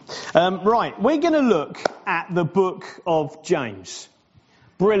Right, we're going to look at the book of James.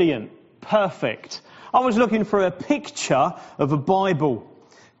 Brilliant, perfect. I was looking for a picture of a Bible,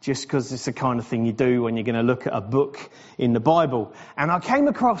 just because it's the kind of thing you do when you're going to look at a book in the Bible. And I came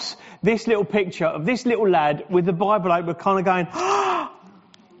across this little picture of this little lad with the Bible open, kind of going, ah!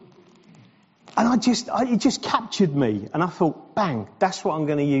 And it just captured me. And I thought, bang, that's what I'm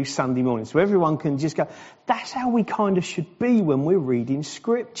going to use Sunday morning. So everyone can just go, that's how we kind of should be when we're reading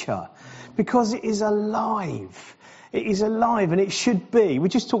Scripture. Because it is alive. It is alive, and it should be. We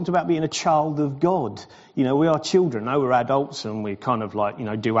just talked about being a child of God. You know, we are children. No, we're adults, and we kind of like,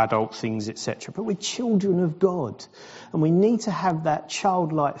 do adult things, etc. But we're children of God. And we need to have that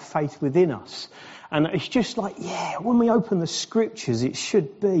childlike faith within us. And it's just like, when we open the Scriptures, it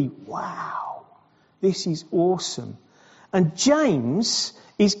should be, wow, this is awesome. And James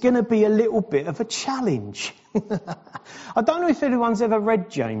is going to be a little bit of a challenge. I don't know if anyone's ever read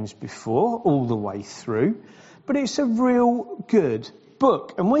James before, all the way through. But it's a real good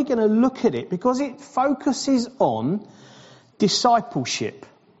book, and we're going to look at it because it focuses on discipleship,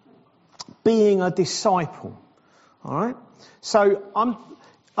 being a disciple. All right? So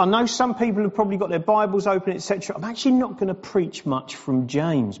I know some people have probably got their Bibles open, etc. I'm actually not going to preach much from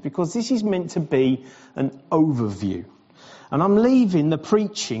James because this is meant to be an overview. And I'm leaving the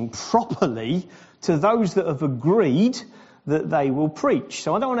preaching properly to those that have agreed that they will preach.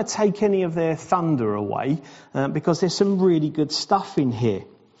 So I don't want to take any of their thunder away because there's some really good stuff in here.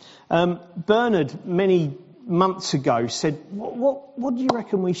 Bernard, many months ago, said, what do you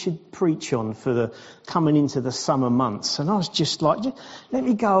reckon we should preach on for the coming into the summer months? And I was just like, let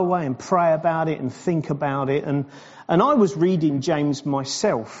me go away and pray about it and think about it. And I was reading James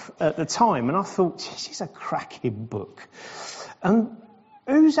myself at the time, and I thought, this is a cracking book. And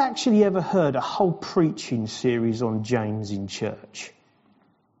who's actually ever heard a whole preaching series on James in church?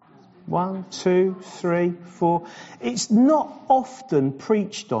 1, 2, 3, 4. It's not often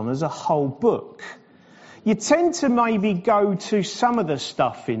preached on as a whole book. You tend to maybe go to some of the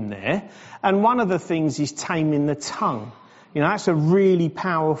stuff in there, and one of the things is taming the tongue. That's a really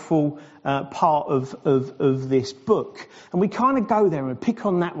powerful part of this book. And we kind of go there and pick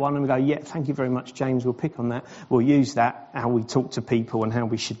on that one and we go, yeah, thank you very much, James, we'll pick on that. We'll use that, how we talk to people and how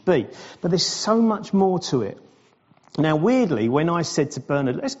we should be. But there's so much more to it. Now, weirdly, when I said to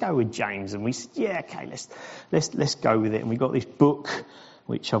Bernard, let's go with James, and we said, yeah, okay, let's go with it. And we got this book,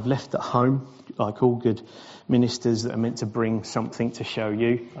 which I've left at home, like all good ministers that are meant to bring something to show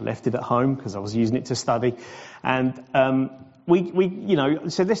you. I left it at home because I was using it to study. And we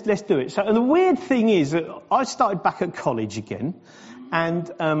said, let's do it. So, and the weird thing is that I started back at college again, and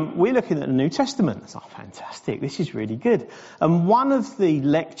we're looking at the New Testament. It's like, fantastic, this is really good. And one of the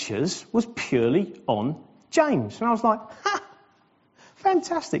lectures was purely on James. And I was like,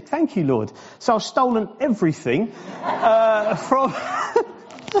 fantastic, thank you, Lord. So I've stolen everything from...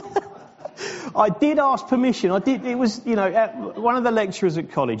 I did ask permission. It was, one of the lecturers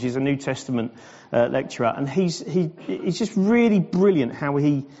at college is a New Testament lecturer, and he's just really brilliant how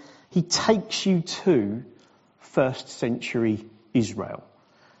he takes you to first century Israel,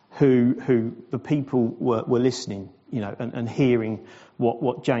 who the people were listening, and hearing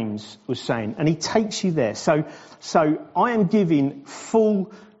what James was saying, and he takes you there. So I am giving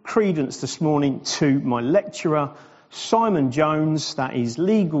full credence this morning to my lecturer, Simon Jones. That is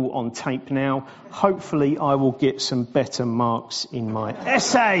legal on tape now. Hopefully I will get some better marks in my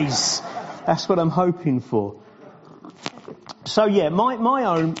essays. That's what I'm hoping for. So yeah, my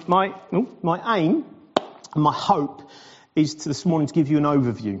aim and my hope is this morning to give you an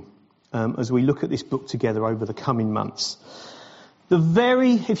overview as we look at this book together over the coming months.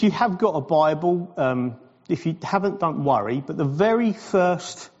 If you have got a Bible, if you haven't, don't worry, but the very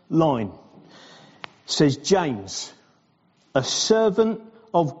first line says, James, a servant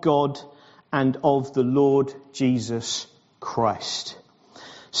of God and of the Lord Jesus Christ.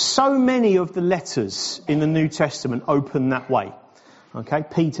 So many of the letters in the New Testament open that way. Okay,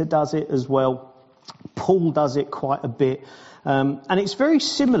 Peter does it as well. Paul does it quite a bit. And it's very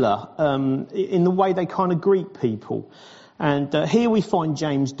similar in the way they kind of greet people. And here we find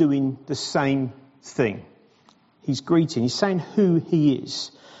James doing the same thing. He's greeting, he's saying who he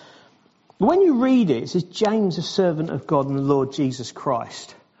is. When you read it, it says, James, a servant of God and the Lord Jesus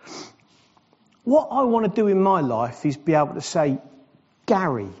Christ. What I want to do in my life is be able to say,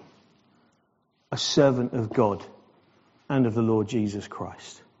 Gary, a servant of God and of the Lord Jesus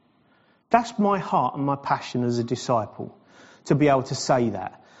Christ. That's my heart and my passion as a disciple, to be able to say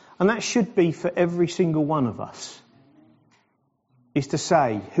that. And that should be for every single one of us. Is to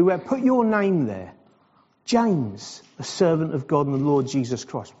say, whoever, put your name there. James, a servant of God and the Lord Jesus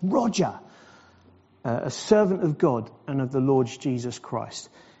Christ. Roger, a servant of God and of the Lord Jesus Christ.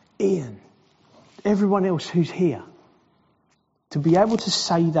 Ian, everyone else who's here. To be able to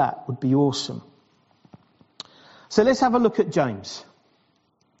say that would be awesome. So let's have a look at James.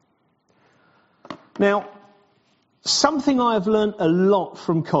 Now, something I have learnt a lot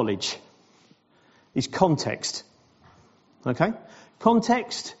from college is context. Okay?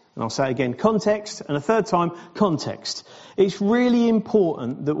 Context, and I'll say it again, context, and a third time, context. It's really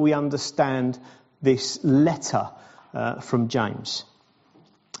important that we understand this letter from James.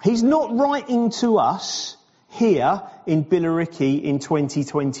 He's not writing to us here in Billericay in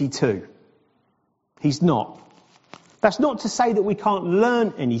 2022. He's not. That's not to say that we can't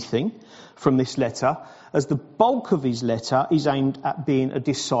learn anything from this letter, as the bulk of his letter is aimed at being a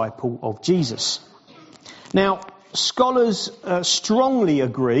disciple of Jesus. Now, scholars strongly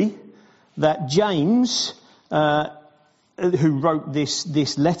agree that James, who wrote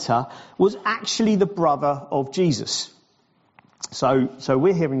this letter, was actually the brother of Jesus. So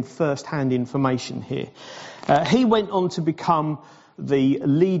we're hearing first-hand information here. He went on to become the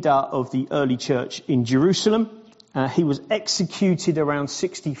leader of the early church in Jerusalem. He was executed around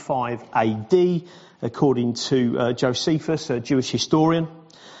 65 AD, according to Josephus, a Jewish historian.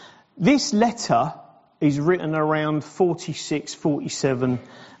 This letter is written around 46, 47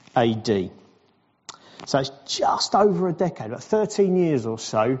 AD. So it's just over a decade, about 13 years or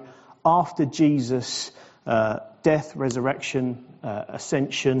so after Jesus' death, resurrection,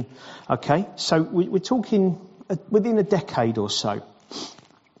 ascension. Okay, so we're talking within a decade or so.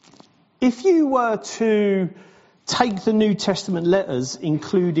 If you were to take the New Testament letters,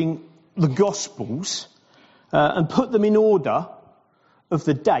 including the Gospels, and put them in order of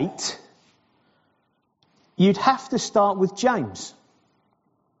the date, you'd have to start with James.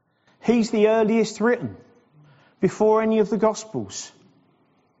 He's the earliest written, before any of the Gospels.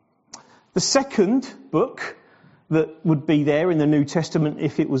 The second book that would be there in the New Testament,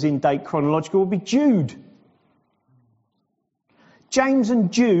 if it was in date chronological, would be Jude. James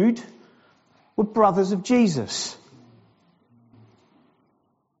and Jude were brothers of Jesus.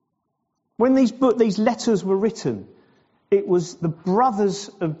 When these letters were written, it was the brothers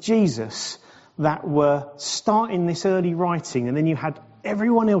of Jesus that were starting this early writing, and then you had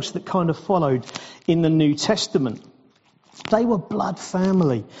everyone else that kind of followed in the New Testament. They were blood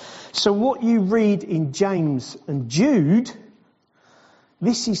family. So what you read in James and Jude,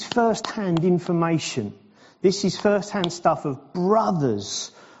 this is first-hand information. This is first-hand stuff of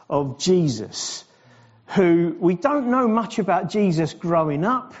brothers of Jesus, who we don't know much about Jesus growing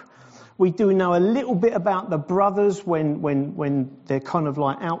up. We do know a little bit about the brothers when they're kind of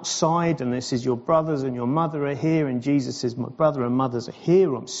like outside, and this is your brothers and your mother are here, and Jesus says, my brother and mothers are here,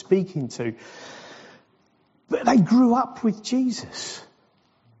 who I'm speaking to. But they grew up with Jesus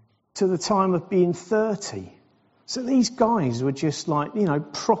to the time of being 30. So these guys were just like,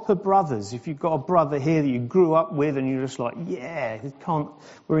 proper brothers. If you've got a brother here that you grew up with and you're just like, yeah,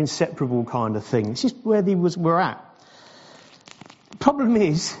 we're inseparable kind of thing. It's just where we're at. Problem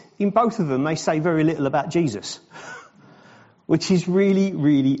is, in both of them, they say very little about Jesus, which is really,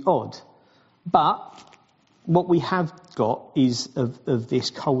 really odd. But what we have got is of this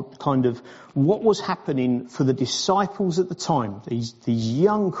kind of what was happening for the disciples at the time, these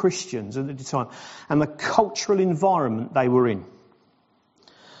young Christians at the time, and the cultural environment they were in.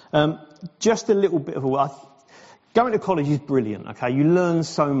 Just a little bit of going to college is brilliant, okay? You learn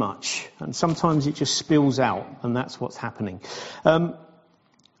so much, and sometimes it just spills out, and that's what's happening.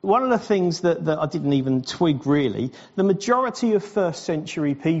 One of the things that I didn't even twig really, the majority of first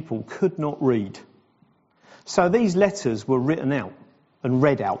century people could not read. So these letters were written out and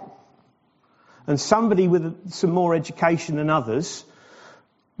read out. And somebody with some more education than others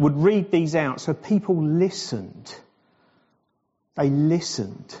would read these out. So people listened. They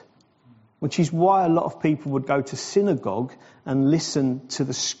listened. Which is why a lot of people would go to synagogue and listen to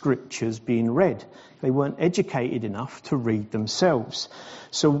the scriptures being read. They weren't educated enough to read themselves.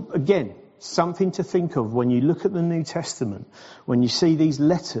 So again, something to think of when you look at the New Testament, when you see these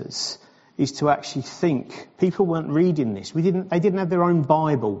letters, is to actually think, people weren't reading this. They didn't have their own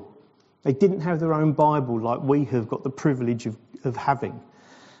Bible. They didn't have their own Bible like we have got the privilege of having.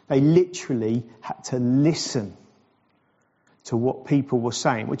 They literally had to listen to what people were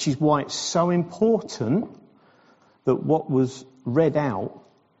saying, which is why it's so important that what was read out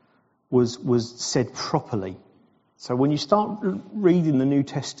was said properly. So when you start reading the New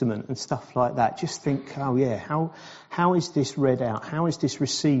Testament and stuff like that, just think, oh yeah, how is this read out? How is this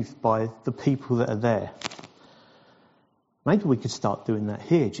received by the people that are there? Maybe we could start doing that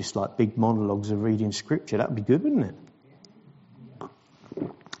here, just like big monologues of reading scripture. That would be good, wouldn't it?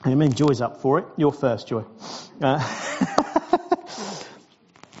 Amen. Joy's up for it. You're first, Joy.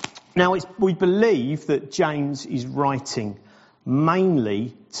 Now, we believe that James is writing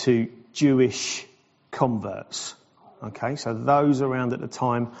mainly to Jewish converts. Okay, so those around at the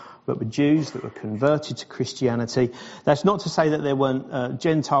time that were Jews that were converted to Christianity. That's not to say that there weren't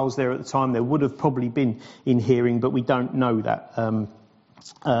Gentiles there at the time. There would have probably been in hearing, but we don't know that.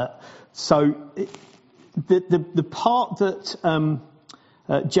 So the part that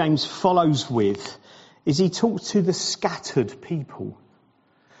James follows with is he talks to the scattered people.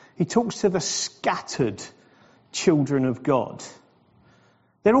 He talks to the scattered children of God.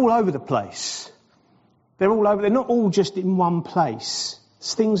 They're all over the place. They're all over. They're not all just in one place.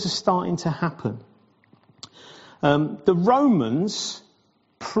 Things are starting to happen. The Romans,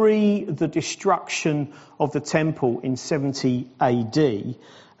 pre the destruction of the temple in 70 AD,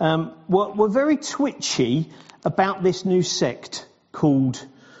 were very twitchy about this new sect called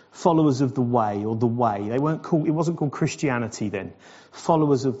Followers of the Way, or the Way. It wasn't called Christianity then.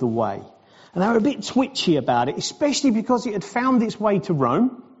 Followers of the Way. And they were a bit twitchy about it, especially because it had found its way to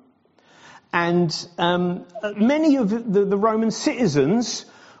Rome. And many of the Roman citizens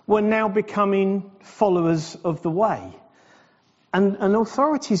were now becoming followers of the Way. And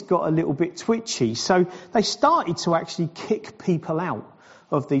authorities got a little bit twitchy. So they started to actually kick people out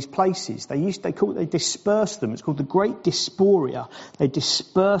of these places. They dispersed them. It's called the Great Diaspora. They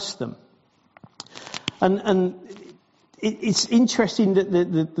dispersed them. And it's interesting that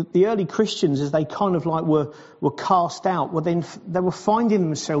the early Christians, as they kind of like were cast out, they were finding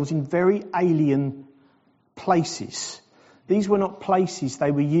themselves in very alien places. These were not places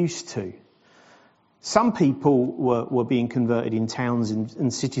they were used to. Some people were being converted in towns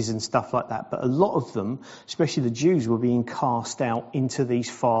and cities and stuff like that, but a lot of them, especially the Jews, were being cast out into these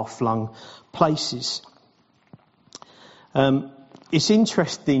far-flung places. It's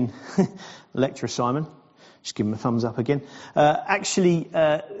interesting, lecturer Simon. Just give him a thumbs up again.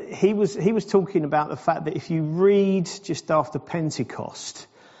 He was talking about the fact that if you read just after Pentecost,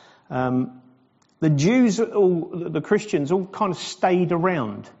 the Jews, the Christians, all kind of stayed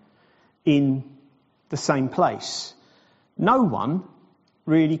around in the same place. No one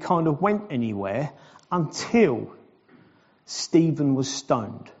really kind of went anywhere until Stephen was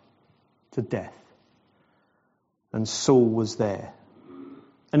stoned to death, and Saul was there.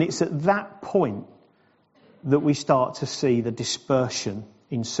 And it's at that point that we start to see the dispersion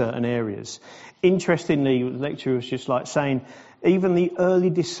in certain areas. Interestingly, the lecturer was just like saying, even the early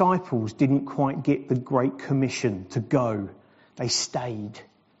disciples didn't quite get the Great Commission to go. They stayed.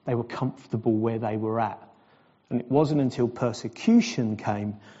 They were comfortable where they were at. And it wasn't until persecution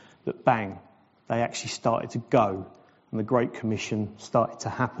came that, bang, they actually started to go. And the Great Commission started to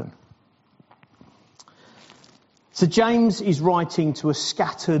happen. So James is writing to a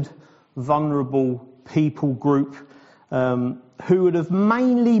scattered, vulnerable people group who would have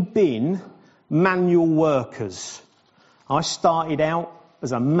mainly been manual workers. I started out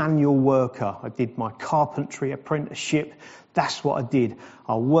as a manual worker. I did my carpentry apprenticeship. That's what I did.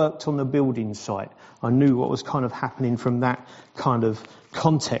 I worked on the building site. I knew what was kind of happening from that kind of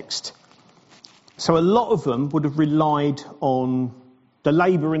context. So a lot of them would have relied on the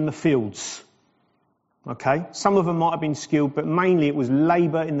labour in the fields. Okay, some of them might have been skilled, but mainly it was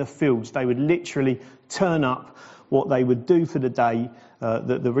labour in the fields. They would literally turn up. What they would do for the day,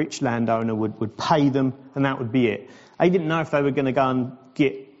 that the rich landowner would pay them, and that would be it. They didn't know if they were going to go and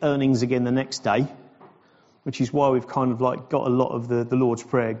get earnings again the next day, which is why we've kind of like got a lot of the Lord's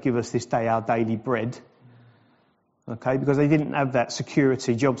Prayer, give us this day our daily bread. Okay, because they didn't have that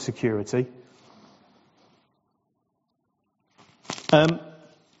security, job security.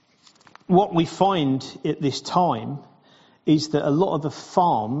 What we find at this time is that a lot of the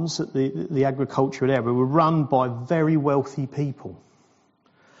farms, the agricultural area, were run by very wealthy people.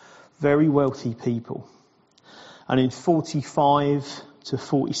 Very wealthy people. And in 45 to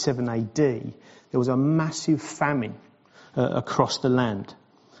 47 AD, there was a massive famine across the land.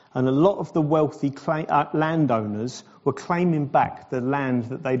 And a lot of the wealthy landowners were claiming back the land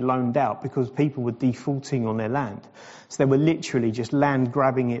that they'd loaned out because people were defaulting on their land. So they were literally just land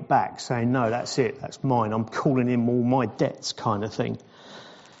grabbing it back, saying, no, that's it, that's mine, I'm calling in all my debts kind of thing.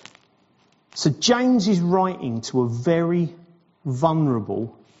 So James is writing to a very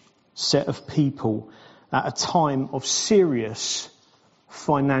vulnerable set of people at a time of serious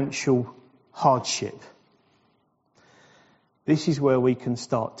financial hardship. This is where we can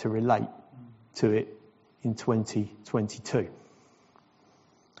start to relate to it in 2022.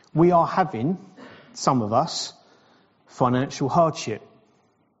 We are having, some of us, financial hardship.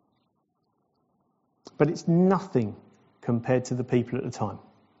 But it's nothing compared to the people at the time.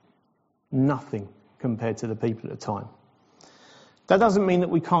 Nothing compared to the people at the time. That doesn't mean that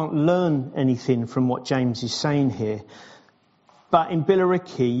we can't learn anything from what James is saying here. But in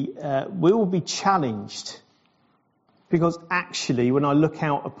Billericay, we will be challenged. Because actually, when I look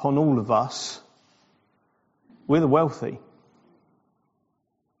out upon all of us, we're the wealthy.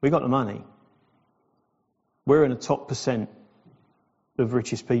 We got the money. We're in the top % of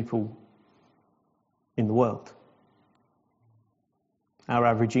richest people in the world. Our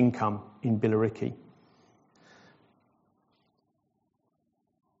average income in Billericay.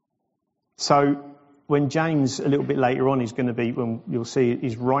 So when James, a little bit later on, is going to be, when you'll see,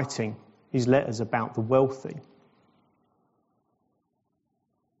 is writing his letters about the wealthy.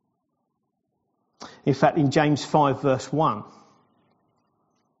 In fact, in James 5 verse 1,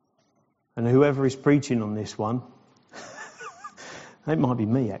 and whoever is preaching on this one, it might be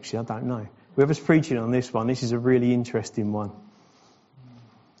me actually, I don't know. Whoever's preaching on this one, this is a really interesting one.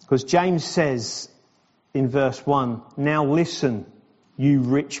 Because James says in verse 1, now listen, you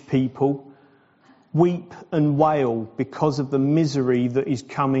rich people, weep and wail because of the misery that is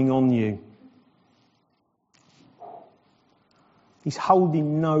coming on you. He's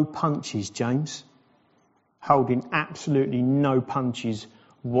holding no punches, James. Holding absolutely no punches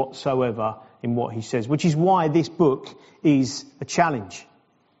whatsoever in what he says. Which is why this book is a challenge.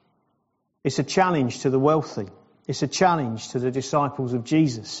 It's a challenge to the wealthy. It's a challenge to the disciples of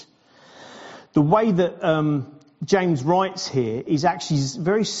Jesus. The way that James writes here is actually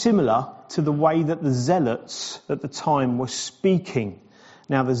very similar to the way that the Zealots at the time were speaking.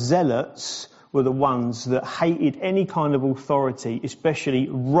 Now the Zealots were the ones that hated any kind of authority, especially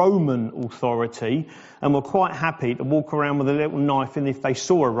Roman authority, and were quite happy to walk around with a little knife, and if they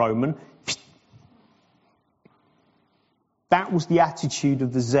saw a Roman, that was the attitude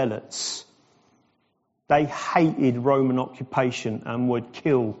of the Zealots. They hated Roman occupation and would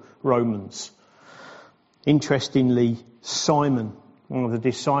kill Romans. Interestingly, Simon, one of the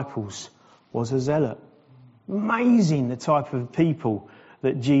disciples, was a zealot. Amazing the type of people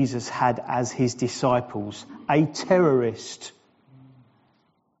that Jesus had as his disciples. A terrorist.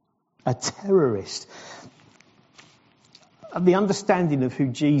 A terrorist. The understanding of who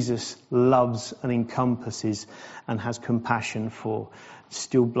Jesus loves and encompasses and has compassion for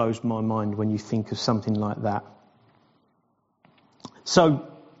still blows my mind when you think of something like that. So,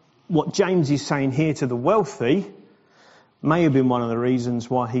 what James is saying here to the wealthy may have been one of the reasons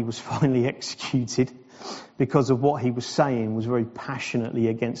why he was finally executed, because of what he was saying was very passionately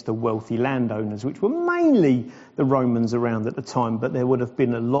against the wealthy landowners, which were mainly the Romans around at the time, but there would have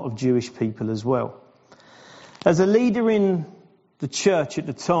been a lot of Jewish people as well. As a leader in the church at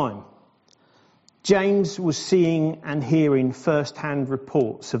the time, James was seeing and hearing first-hand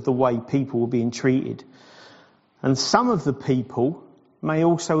reports of the way people were being treated. And some of the people may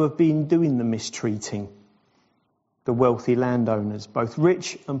also have been doing the mistreating. The wealthy landowners, both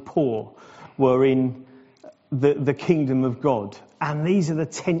rich and poor, were in the kingdom of God. And these are the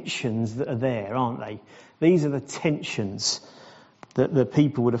tensions that are there, aren't they? These are the tensions that the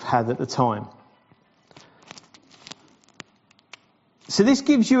people would have had at the time. So this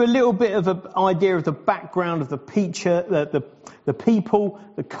gives you a little bit of an idea of the background of the people,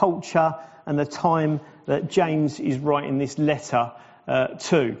 the culture, and the time that James is writing this letter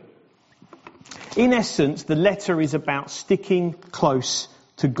to. In essence, the letter is about sticking close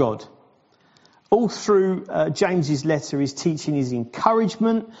to God. All through James's letter, his teaching is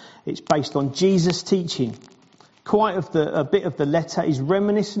encouragement. It's based on Jesus' teaching. A bit of the letter is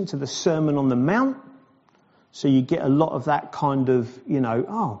reminiscent to the Sermon on the Mount. So you get a lot of that kind of,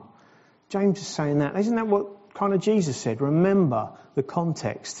 James is saying that. Isn't that what kind of Jesus said? Remember the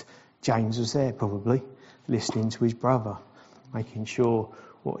context. James was there probably, listening to his brother, making sure,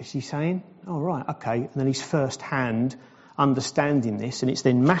 what is he saying? Oh, right, okay. And then he's first-hand understanding this. And it's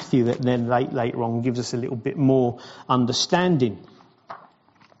then Matthew that then later on gives us a little bit more understanding.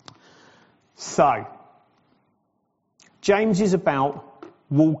 So, James is about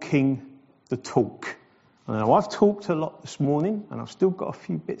walking the talk. I know I've talked a lot this morning, and I've still got a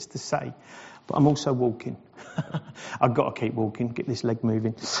few bits to say, but I'm also walking. I've got to keep walking, get this leg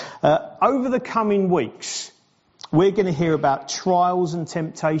moving. Over the coming weeks, we're going to hear about trials and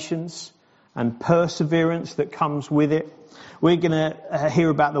temptations and perseverance that comes with it. We're going to hear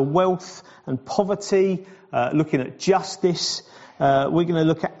about the wealth and poverty, looking at justice. We're going to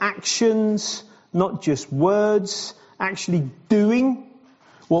look at actions, not just words, actually doing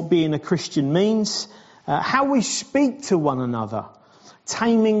what being a Christian means. How we speak to one another,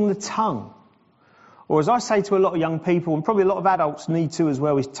 taming the tongue. or as I say to a lot of young people, and probably a lot of adults need to as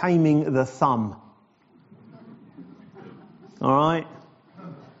well, is taming the thumb. All right?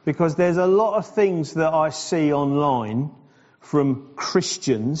 Because there's a lot of things that I see online from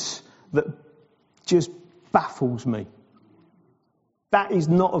Christians that just baffles me. That is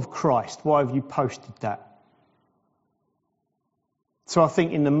not of Christ. Why have you posted that? So I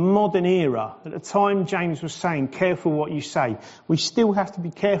think in the modern era, at the time James was saying, careful what you say, we still have to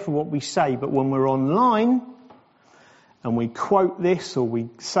be careful what we say, but when we're online and we quote this or we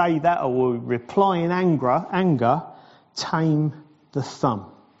say that or we reply in anger, tame the thumb.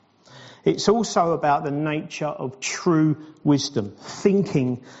 It's also about the nature of true wisdom,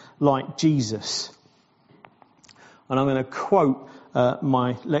 thinking like Jesus. And I'm going to quote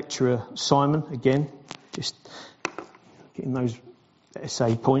my lecturer Simon again, just getting those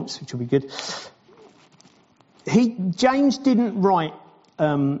essay points, which will be good. James didn't write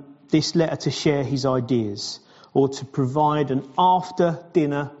this letter to share his ideas or to provide an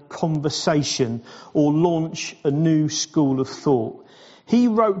after-dinner conversation or launch a new school of thought. He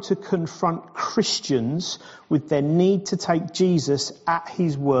wrote to confront Christians with their need to take Jesus at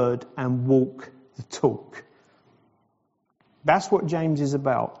his word and walk the talk. That's what James is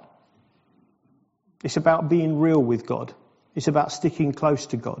about. It's about being real with God. It's about sticking close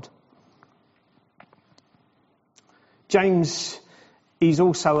to God. James is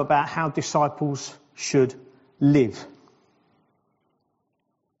also about how disciples should live.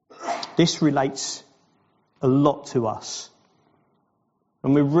 This relates a lot to us.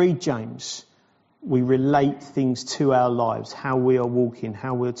 When we read James, we relate things to our lives, how we are walking,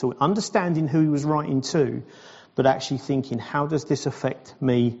 how we're talking, understanding who he was writing to, but actually thinking, how does this affect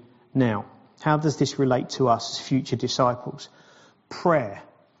me now? How does this relate to us as future disciples? Prayer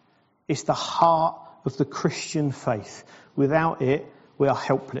is the heart of the Christian faith. Without it, we are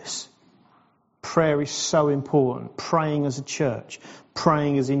helpless. Prayer is so important. Praying as a church,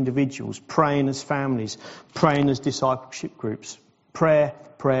 praying as individuals, praying as families, praying as discipleship groups. Prayer,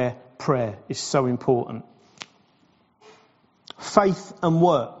 prayer, prayer is so important. Faith and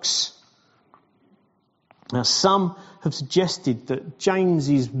works. Now, some have suggested that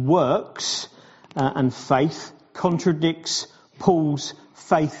James's works and faith contradicts Paul's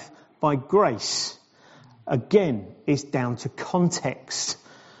faith by grace. Again, it's down to context.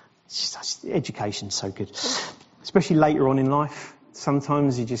 Education's so good, especially later on in life.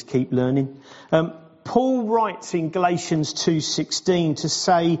 Sometimes you just keep learning. Paul writes in Galatians 2:16 to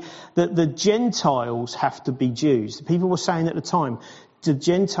say that the Gentiles have to be Jews. The people were saying at the time, the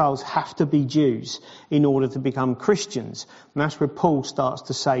Gentiles have to be Jews in order to become Christians. And that's where Paul starts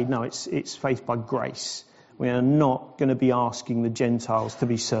to say, no, it's faith by grace. We are not going to be asking the Gentiles to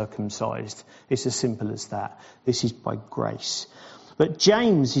be circumcised. It's as simple as that. This is by grace. But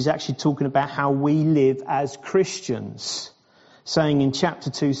James is actually talking about how we live as Christians, saying in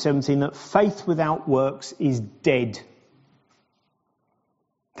chapter 2:17 that faith without works is dead.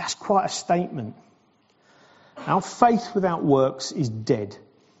 That's quite a statement. Our faith without works is dead.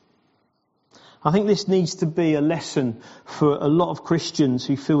 I think this needs to be a lesson for a lot of Christians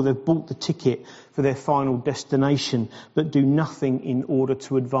who feel they've bought the ticket for their final destination but do nothing in order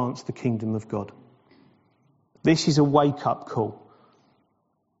to advance the kingdom of God. This is a wake-up call.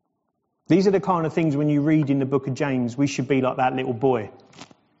 These are the kind of things when you read in the book of James, we should be like that little boy.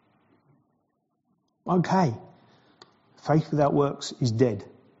 Okay. Faith without works is dead.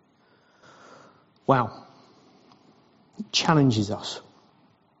 Wow. It challenges us.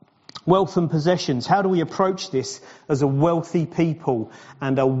 Wealth and possessions. How do we approach this as a wealthy people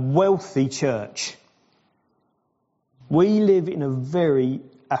and a wealthy church? We live in a very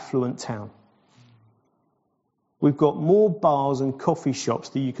affluent town. We've got more bars and coffee shops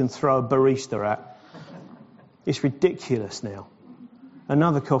that you can throw a barista at. It's ridiculous now.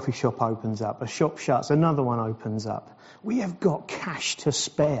 Another coffee shop opens up, a shop shuts, another one opens up. We have got cash to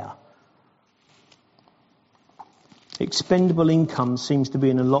spare. Expendable income seems to be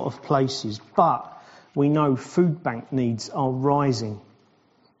in a lot of places, but we know food bank needs are rising.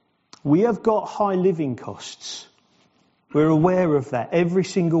 We have got high living costs. We're aware of that. Every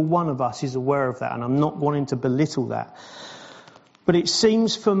single one of us is aware of that, and I'm not wanting to belittle that. But it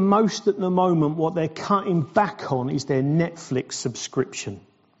seems for most at the moment what they're cutting back on is their Netflix subscription.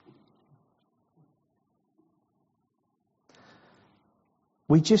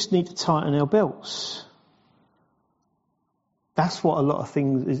 We just need to tighten our belts. That's what a lot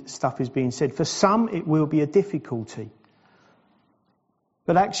of stuff is being said. For some, it will be a difficulty.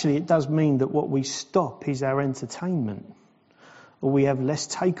 But actually, it does mean that what we stop is our entertainment. Or we have less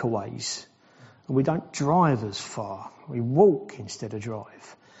takeaways. And we don't drive as far. We walk instead of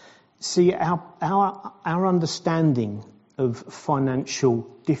drive. See, our understanding of financial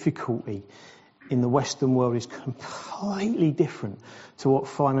difficulty in the Western world is completely different to what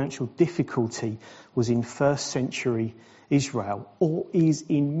financial difficulty was in first century Israel, or is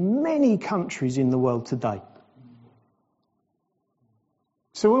in many countries in the world today.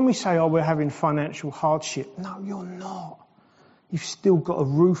 So when we say, oh, we're having financial hardship, no, you're not. You've still got a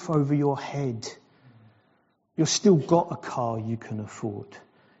roof over your head. You've still got a car you can afford.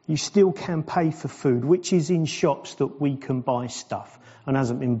 You still can pay for food, which is in shops that we can buy stuff and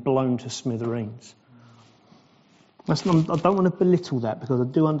hasn't been blown to smithereens. I don't want to belittle that, because I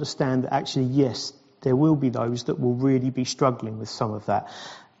do understand that actually, yes, there will be those that will really be struggling with some of that.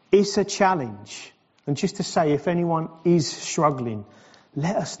 It's a challenge. And just to say, if anyone is struggling,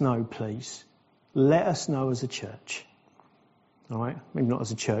 let us know, please. Let us know as a church. All right? Maybe not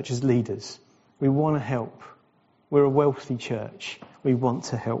as a church, as leaders. We want to help. We're a wealthy church. We want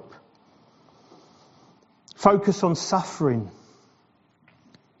to help. Focus on suffering.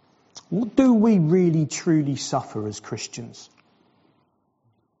 What do we really truly suffer as Christians?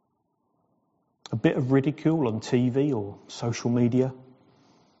 A bit of ridicule on TV or social media.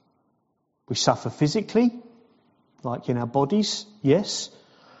 We suffer physically, like in our bodies, yes.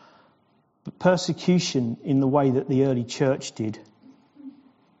 But persecution in the way that the early church did,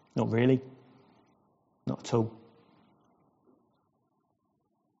 not really. Not at all.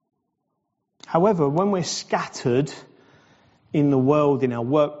 However, when we're scattered in the world, in our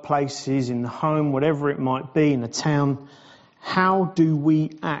workplaces, in the home, whatever it might be, in the town, how do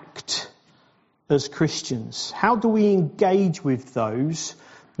we act as Christians? How do we engage with those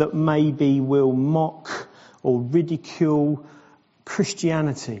that maybe will mock or ridicule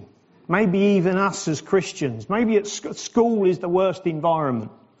Christianity? Maybe even us as Christians. Maybe at school is the worst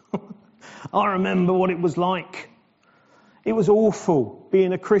environment. I remember what it was like. It was awful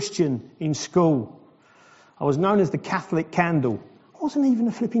being a Christian in school. I was known as the Catholic candle. I wasn't even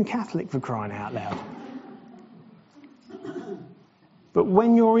a flipping Catholic, for crying out loud. But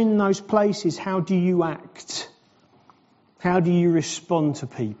when you're in those places, how do you act? How do you respond to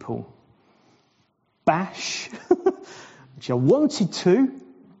people? Bash, which I wanted to,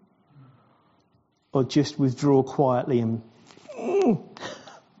 or just withdraw quietly and...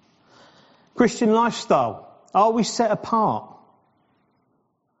 Christian lifestyle. Are we set apart?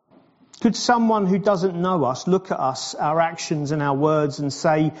 Could someone who doesn't know us look at us, our actions and our words, and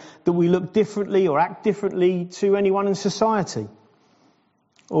say that we look differently or act differently to anyone in society?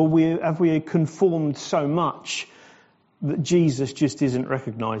 Or have we conformed so much that Jesus just isn't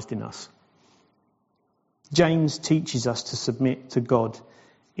recognised in us? James teaches us to submit to God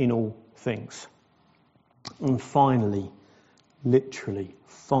in all things. And finally, literally,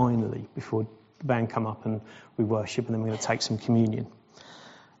 finally, before the band come up and we worship, and then we're going to take some communion,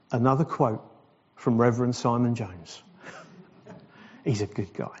 another quote from Reverend Simon Jones. He's a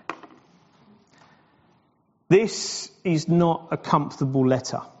good guy. This is not a comfortable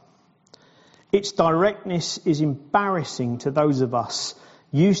letter. Its directness is embarrassing to those of us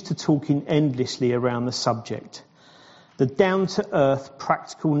used to talking endlessly around the subject. The down-to-earth,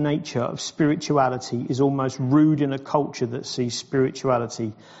 practical nature of spirituality is almost rude in a culture that sees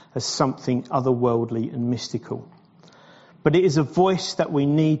spirituality as something otherworldly and mystical. But it is a voice that we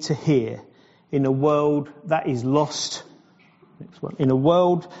need to hear in a world that is lost. Next one. In a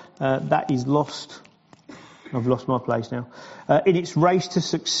world that is lost. I've lost my place now. In its race to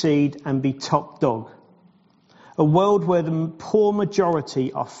succeed and be top dog. A world where the poor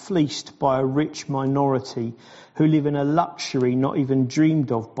majority are fleeced by a rich minority who live in a luxury not even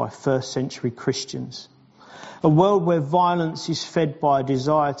dreamed of by first century Christians. A world where violence is fed by a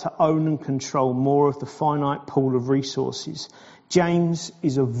desire to own and control more of the finite pool of resources. James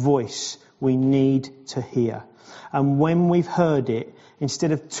is a voice we need to hear. And when we've heard it,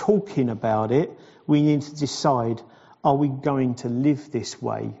 instead of talking about it, we need to decide, are we going to live this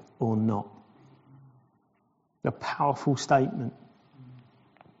way or not? A powerful statement.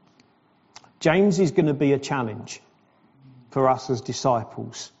 James is going to be a challenge for us as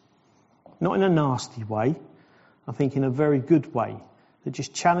disciples. Not in a nasty way, I think in a very good way, that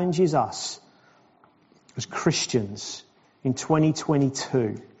just challenges us as Christians in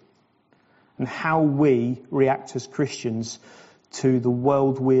 2022 and how we react as Christians to the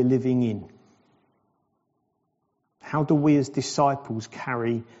world we're living in. How do we as disciples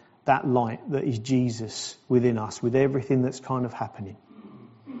carry that light that is Jesus within us, with everything that's kind of happening?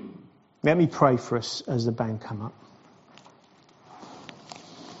 Let me pray for us as the band come up.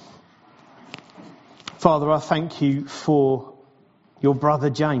 Father, I thank you for your brother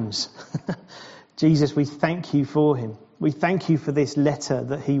James. Jesus, we thank you for him. We thank you for this letter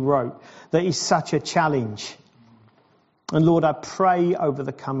that he wrote, that is such a challenge. And Lord, I pray over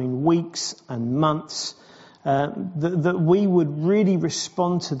the coming weeks and months that we would really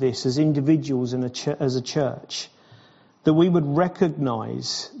respond to this as individuals and as a church. That we would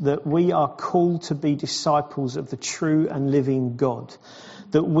recognise that we are called to be disciples of the true and living God.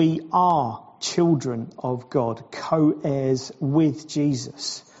 That we are children of God, co-heirs with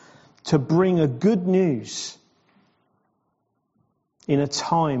Jesus. To bring a good news in a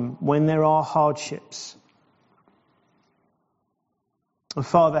time when there are hardships. And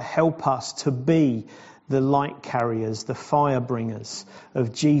Father, help us to be the light carriers, the fire bringers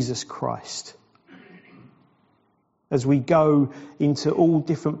of Jesus Christ. As we go into all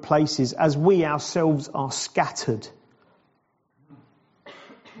different places, as we ourselves are scattered,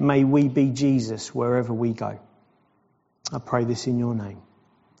 may we be Jesus wherever we go. I pray this in your name.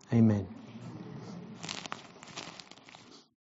 Amen.